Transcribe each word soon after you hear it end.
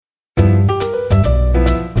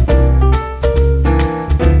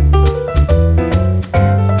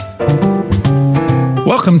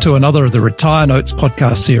Welcome to another of the Retire Notes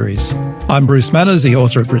podcast series. I'm Bruce Manners, the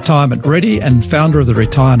author of Retirement Ready and founder of the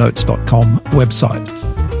retirenotes.com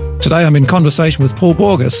website. Today I'm in conversation with Paul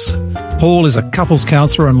Borges. Paul is a couples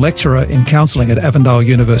counsellor and lecturer in counselling at Avondale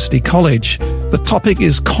University College. The topic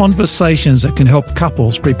is conversations that can help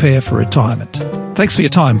couples prepare for retirement. Thanks for your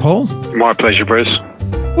time, Paul. My pleasure, Bruce.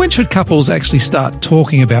 When should couples actually start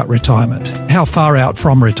talking about retirement? How far out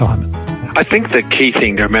from retirement? I think the key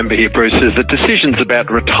thing to remember here, Bruce, is that decisions about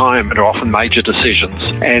retirement are often major decisions,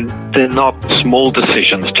 and they're not small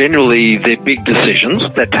decisions. Generally, they're big decisions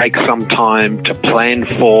that take some time to plan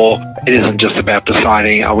for. It isn't just about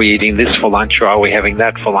deciding, are we eating this for lunch or are we having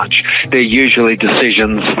that for lunch? They're usually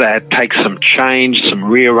decisions that take some change, some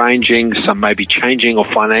rearranging, some maybe changing of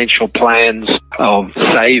financial plans, of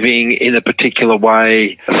saving in a particular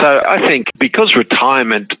way. So I think because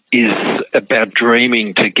retirement is about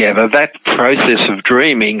dreaming together, that process of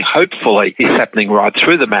dreaming, hopefully, is happening right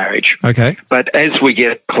through the marriage. Okay. But as we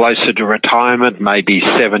get closer to retirement, maybe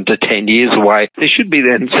 7 to 10 years away, there should be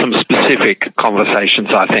then some specific conversations,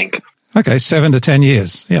 I think. Okay, 7 to 10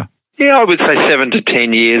 years, yeah. Yeah, I would say 7 to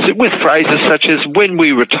 10 years, with phrases such as when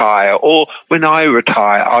we retire, or when I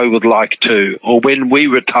retire, I would like to, or when we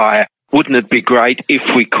retire, wouldn't it be great if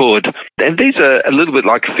we could? And these are a little bit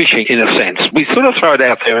like fishing in a sense. We sort of throw it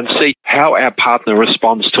out there and see how our partner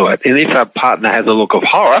responds to it. And if our partner has a look of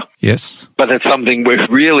horror, yes, but it's something we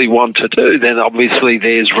really want to do, then obviously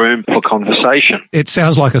there's room for conversation. It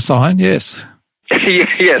sounds like a sign, yes.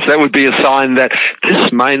 Yes, that would be a sign that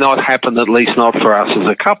this may not happen, at least not for us as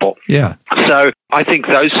a couple. Yeah. So I think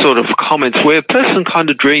those sort of comments where a person kind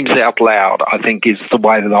of dreams out loud, I think is the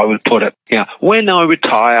way that I would put it. Yeah, when I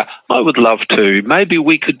retire, I would love to. Maybe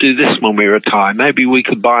we could do this when we retire. Maybe we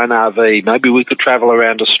could buy an RV. Maybe we could travel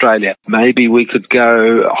around Australia. Maybe we could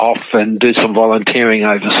go off and do some volunteering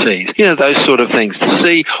overseas. You know, those sort of things, to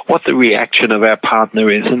see what the reaction of our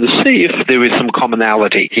partner is and to see if there is some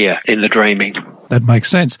commonality here in the dreaming. That makes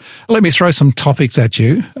sense. Let me throw some topics at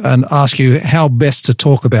you and ask you how best to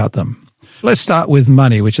talk about them. Let's start with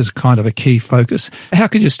money, which is kind of a key focus. How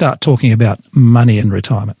could you start talking about money in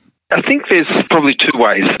retirement? I think there's probably two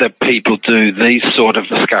ways that people do these sort of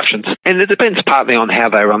discussions, and it depends partly on how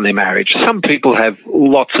they run their marriage. Some people have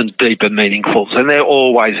lots of deeper meaningfuls, and they're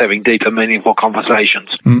always having deeper meaningful conversations.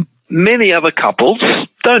 Many other couples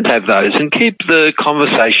don't have those and keep the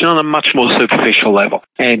conversation on a much more superficial level.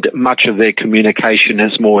 And much of their communication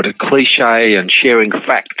is more at a cliche and sharing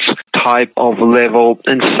facts type of level.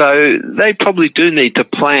 And so they probably do need to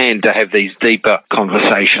plan to have these deeper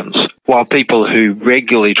conversations. While people who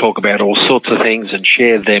regularly talk about all sorts of things and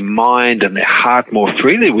share their mind and their heart more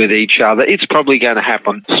freely with each other, it's probably going to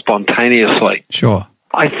happen spontaneously. Sure.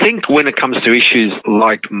 I think when it comes to issues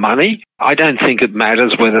like money, I don't think it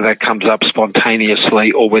matters whether that comes up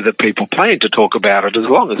spontaneously or whether people plan to talk about it, as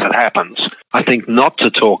long as it happens. I think not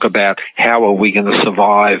to talk about how are we going to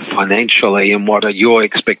survive financially and what are your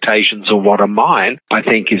expectations or what are mine, I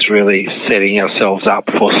think is really setting ourselves up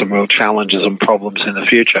for some real challenges and problems in the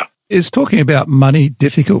future. Is talking about money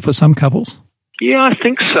difficult for some couples? Yeah, I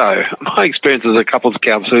think so. My experience as a couples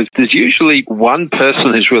counsellor is there's usually one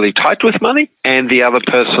person who's really tight with money and the other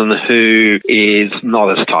person who is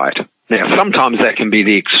not as tight. Now, sometimes that can be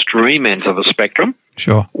the extreme ends of the spectrum.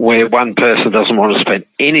 Sure. Where one person doesn't want to spend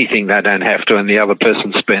anything they don't have to and the other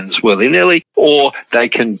person spends willy-nilly, or they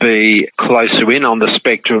can be closer in on the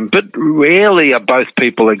spectrum, but rarely are both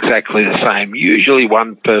people exactly the same. Usually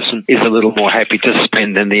one person is a little more happy to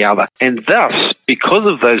spend than the other. And thus, because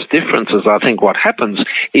of those differences, I think what happens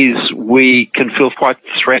is we can feel quite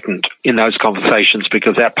threatened in those conversations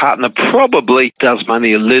because our partner probably does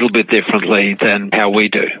money a little bit differently than how we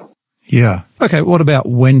do. Yeah. Okay, what about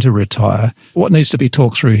when to retire? What needs to be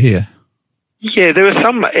talked through here? Yeah, there are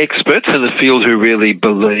some experts in the field who really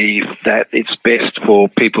believe that it's best for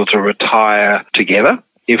people to retire together,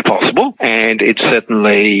 if possible, and it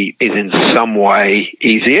certainly is in some way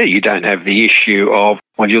easier. You don't have the issue of,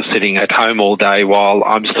 well, you're sitting at home all day while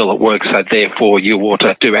I'm still at work, so therefore you ought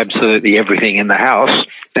to do absolutely everything in the house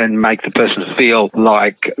and make the person feel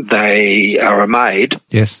like they are a maid.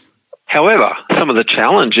 Yes. However, some of the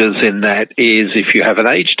challenges in that is if you have an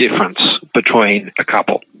age difference between a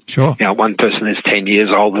couple. Sure. Now, one person is 10 years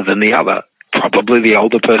older than the other. Probably the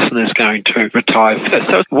older person is going to retire first.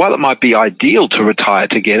 So while it might be ideal to retire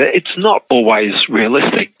together, it's not always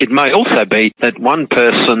realistic. It may also be that one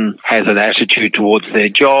person has an attitude towards their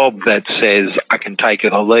job that says, I can take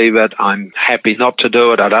it or leave it, I'm happy not to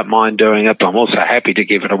do it, I don't mind doing it, but I'm also happy to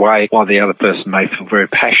give it away, while the other person may feel very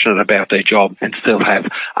passionate about their job and still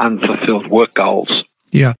have unfulfilled work goals.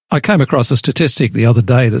 Yeah, I came across a statistic the other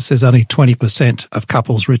day that says only 20% of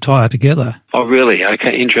couples retire together. Oh, really?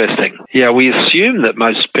 Okay, interesting. Yeah, we assume that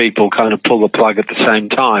most people kind of pull the plug at the same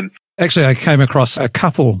time. Actually, I came across a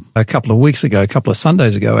couple of weeks ago, a couple of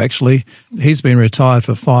Sundays ago, actually. He's been retired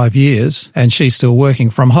for 5 years and she's still working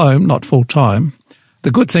from home, not full time.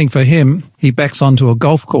 The good thing for him, he backs onto a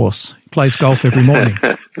golf course. He plays golf every morning.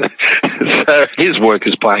 So his work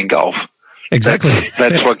is playing golf. Exactly.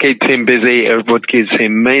 That's what keeps him busy, what gives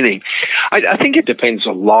him meaning. I think it depends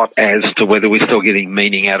a lot as to whether we're still getting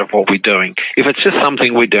meaning out of what we're doing. If it's just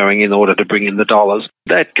something we're doing in order to bring in the dollars,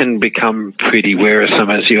 that can become pretty wearisome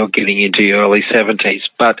as you're getting into your early 70s.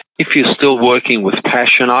 But if you're still working with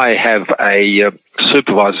passion, I have a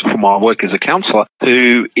supervisor for my work as a counsellor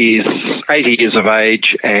who is 80 years of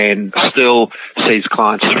age and still sees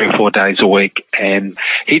clients 3 or 4 days a week, and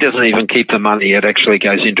he doesn't even keep the money. It actually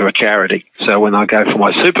goes into a charity. So when I go for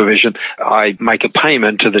my supervision, I make a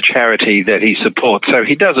payment to the charity that he supports. So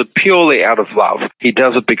he does it purely out of love. He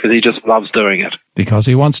does it because he just loves doing it. Because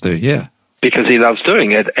he wants to, yeah. Because he loves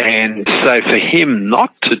doing it. And so for him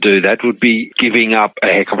not to do that would be giving up a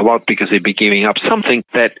heck of a lot, because he'd be giving up something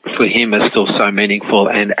that for him is still so meaningful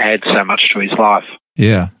and adds so much to his life.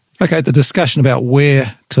 Yeah. Okay, the discussion about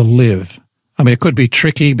where to live. I mean, it could be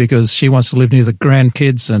tricky because she wants to live near the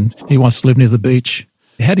grandkids and he wants to live near the beach.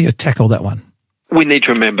 How do you tackle that one? We need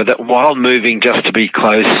to remember that while moving just to be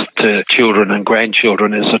close to children and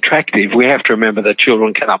grandchildren is attractive, we have to remember that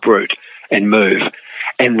children can uproot and move.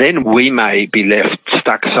 And then we may be left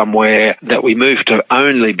stuck somewhere that we moved to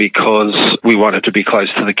only because we wanted to be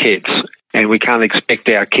close to the kids. And we can't expect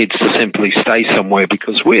our kids to simply stay somewhere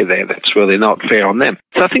because we're there. That's really not fair on them.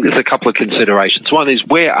 So I think there's a couple of considerations. One is,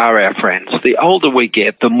 where are our friends? The older we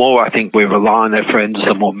get, the more I think we rely on our friends,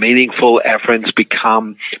 the more meaningful our friends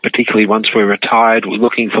become, particularly once we're retired. We're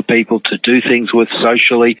looking for people to do things with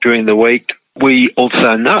socially during the week. We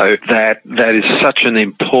also know that that is such an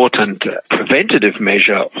important preventative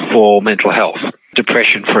measure for mental health.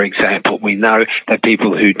 Depression, for example, we know that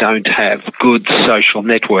people who don't have good social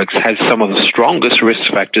networks have some of the strongest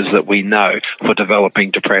risk factors that we know for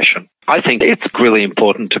developing depression. I think it's really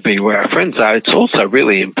important to be where our friends are. It's also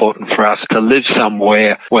really important for us to live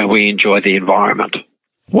somewhere where we enjoy the environment.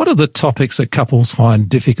 What are the topics that couples find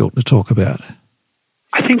difficult to talk about?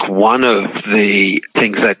 I think one of the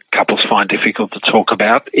things that couples find difficult to talk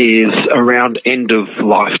about is around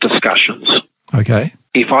end-of-life discussions. Okay.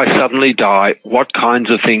 If I suddenly die, what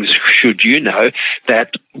kinds of things should you know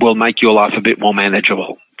that will make your life a bit more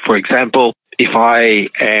manageable? For example, if I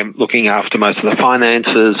am looking after most of the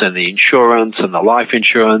finances and the insurance and the life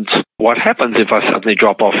insurance, what happens if I suddenly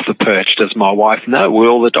drop off the perch? Does my wife know where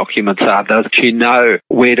all the documents are? Does she know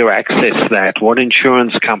where to access that? What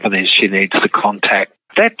insurance companies she needs to contact?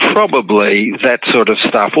 That sort of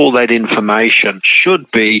stuff, all that information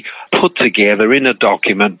should be put together in a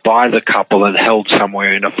document by the couple and held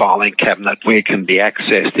somewhere in a filing cabinet where it can be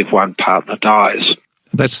accessed if one partner dies.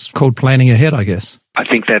 That's called planning ahead, I guess. I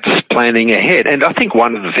think that's planning ahead. And I think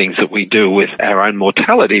one of the things that we do with our own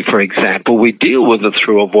mortality, for example, we deal with it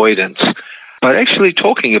through avoidance. But actually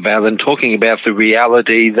talking about the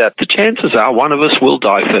reality that the chances are one of us will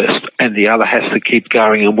die first and the other has to keep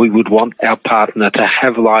going, and we would want our partner to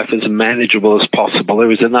have life as manageable as possible.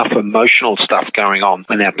 There is enough emotional stuff going on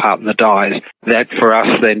when our partner dies that for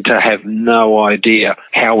us then to have no idea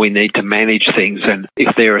how we need to manage things, and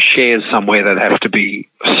if there are shares somewhere that have to be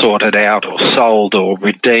sorted out or sold or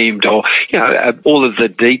redeemed, or all of the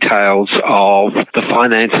details of the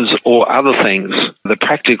finances or other things, the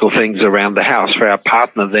practical things around the house, for our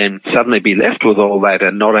partner then suddenly be left with all that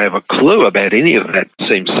and not have a clue about any of that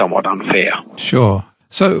seems somewhat unfair. Sure.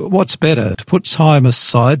 So what's better, to put time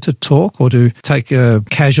aside to talk or to take a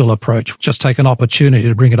casual approach, just take an opportunity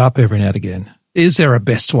to bring it up every now and again? Is there a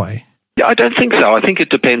best way? I don't think so. I think it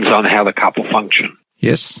depends on how the couple function.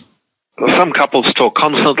 Yes. Some couples talk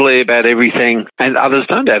constantly about everything, and others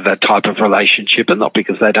don't have that type of relationship, and not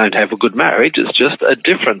because they don't have a good marriage, it's just a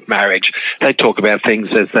different marriage. They talk about things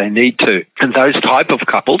as they need to. And those type of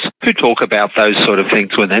couples who talk about those sort of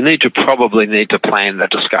things when they probably need to plan the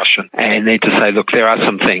discussion and need to say, look, there are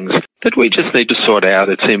some things that we just need to sort out.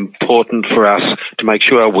 It's important for us to make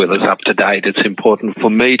sure our will is up to date. It's important for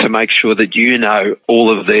me to make sure that you know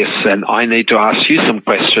all of this, and I need to ask you some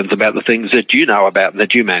questions about the things that you know about and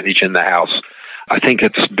that you manage in the house. I think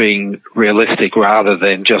it's being realistic rather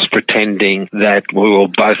than just pretending that we will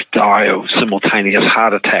both die of simultaneous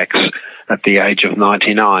heart attacks at the age of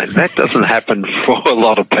 99. That doesn't happen for a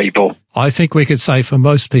lot of people. I think we could say for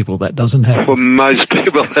most people that doesn't happen. For most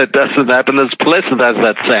people that doesn't happen, as pleasant as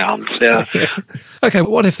that sounds. Yeah. Okay,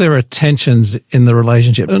 what if there are tensions in the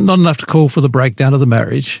relationship? Not enough to call for the breakdown of the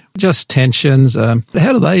marriage, just tensions. How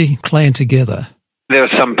do they plan together? There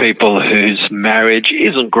are some people whose marriage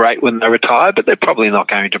isn't great when they retire, but they're probably not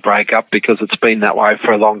going to break up because it's been that way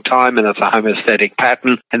for a long time and it's a homeostatic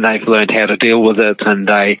pattern and they've learned how to deal with it and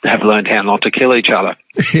they have learned how not to kill each other.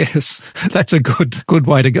 Yes, that's a good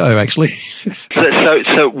way to go, actually.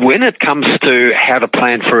 So when it comes to how to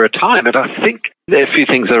plan for retirement, I think there are a few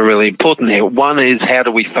things that are really important here. One is, how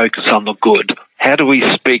do we focus on the good? How do we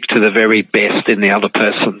speak to the very best in the other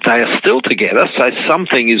person? They are still together, so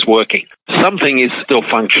something is working. Something is still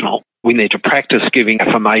functional. We need to practice giving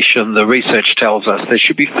affirmation. The research tells us there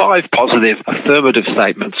should be 5 positive affirmative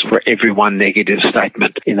statements for every 1 negative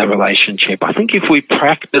statement in the relationship. I think if we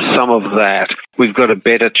practice some of that, we've got a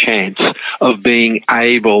better chance of being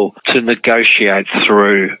able to negotiate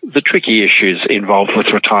through the tricky issues involved with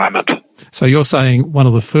retirement. So you're saying one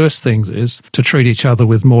of the first things is to treat each other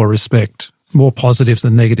with more respect, more positives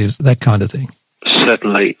than negatives, that kind of thing.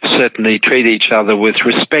 Certainly treat each other with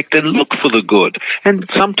respect and look for the good. And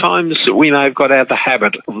sometimes we may have got out of the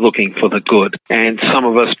habit of looking for the good. And some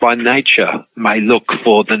of us by nature may look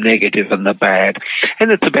for the negative and the bad.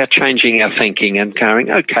 And it's about changing our thinking and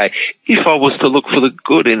going, okay, if I was to look for the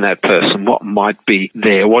good in that person, what might be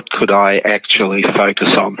there? What could I actually focus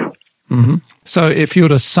on? Mm-hmm. So if you were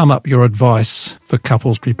to sum up your advice for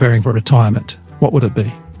couples preparing for retirement, what would it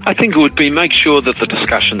be? I think it would be make sure that the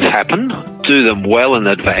discussions happen, do them well in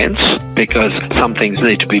advance, because some things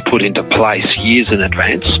need to be put into place years in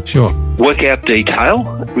advance. Sure. Work out detail,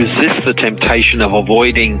 resist the temptation of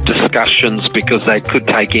avoiding discussions because they could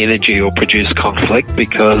take energy or produce conflict,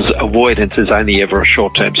 because avoidance is only ever a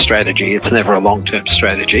short-term strategy. It's never a long-term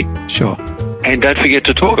strategy. Sure. And don't forget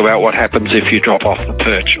to talk about what happens if you drop off the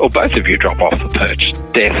perch, or both of you drop off the perch.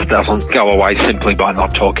 Death doesn't go away simply by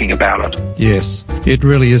not talking about it. Yes, it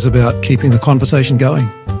really is about keeping the conversation going.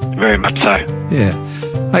 Very much so. Yeah.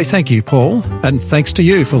 Hey, thank you, Paul. And thanks to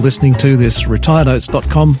you for listening to this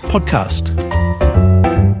RetireNotes.com podcast.